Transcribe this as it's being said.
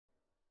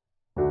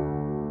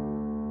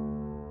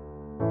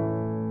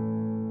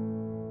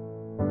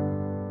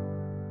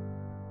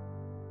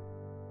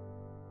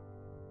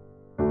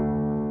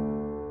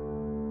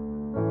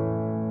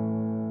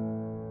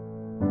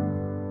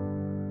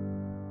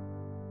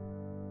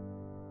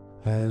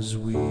As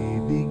we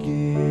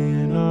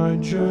begin our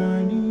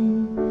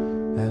journey,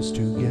 as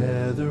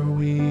together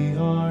we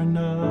are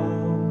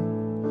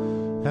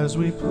now, as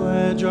we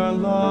pledge our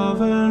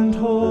love and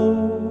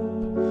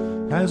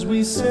hope, as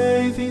we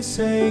say these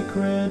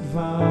sacred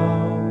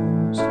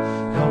vows,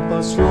 help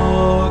us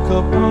look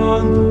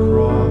upon the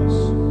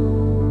cross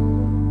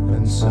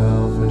and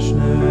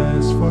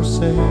selfishness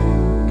forsake,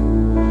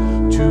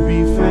 to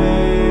be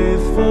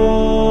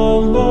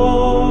faithful,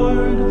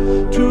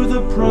 Lord, to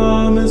the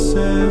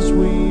promises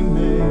we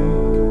make.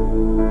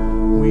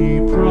 We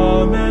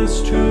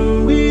promise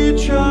to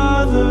each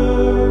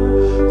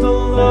other the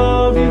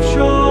love you've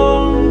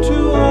shown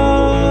to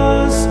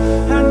us,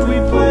 and we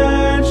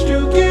pledge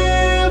to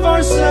give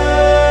ourselves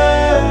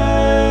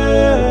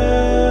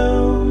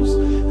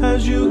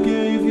as you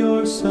gave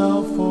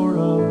yourself for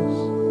us,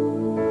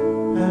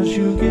 as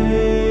you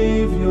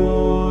gave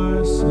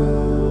yourself.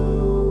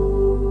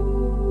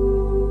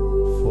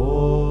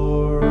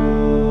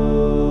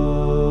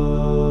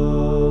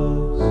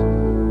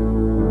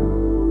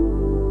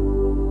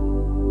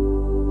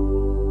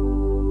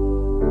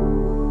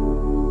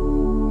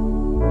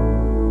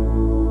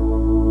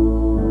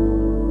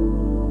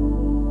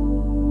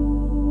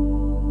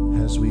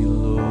 As we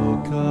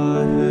look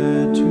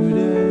ahead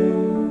today,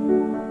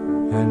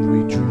 and we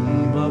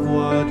dream of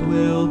what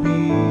will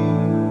be,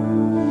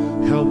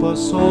 help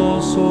us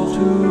also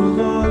to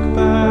look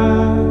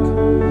back.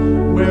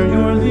 Where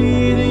you're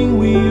leading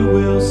we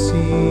will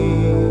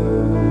see.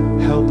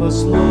 Help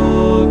us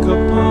look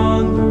upon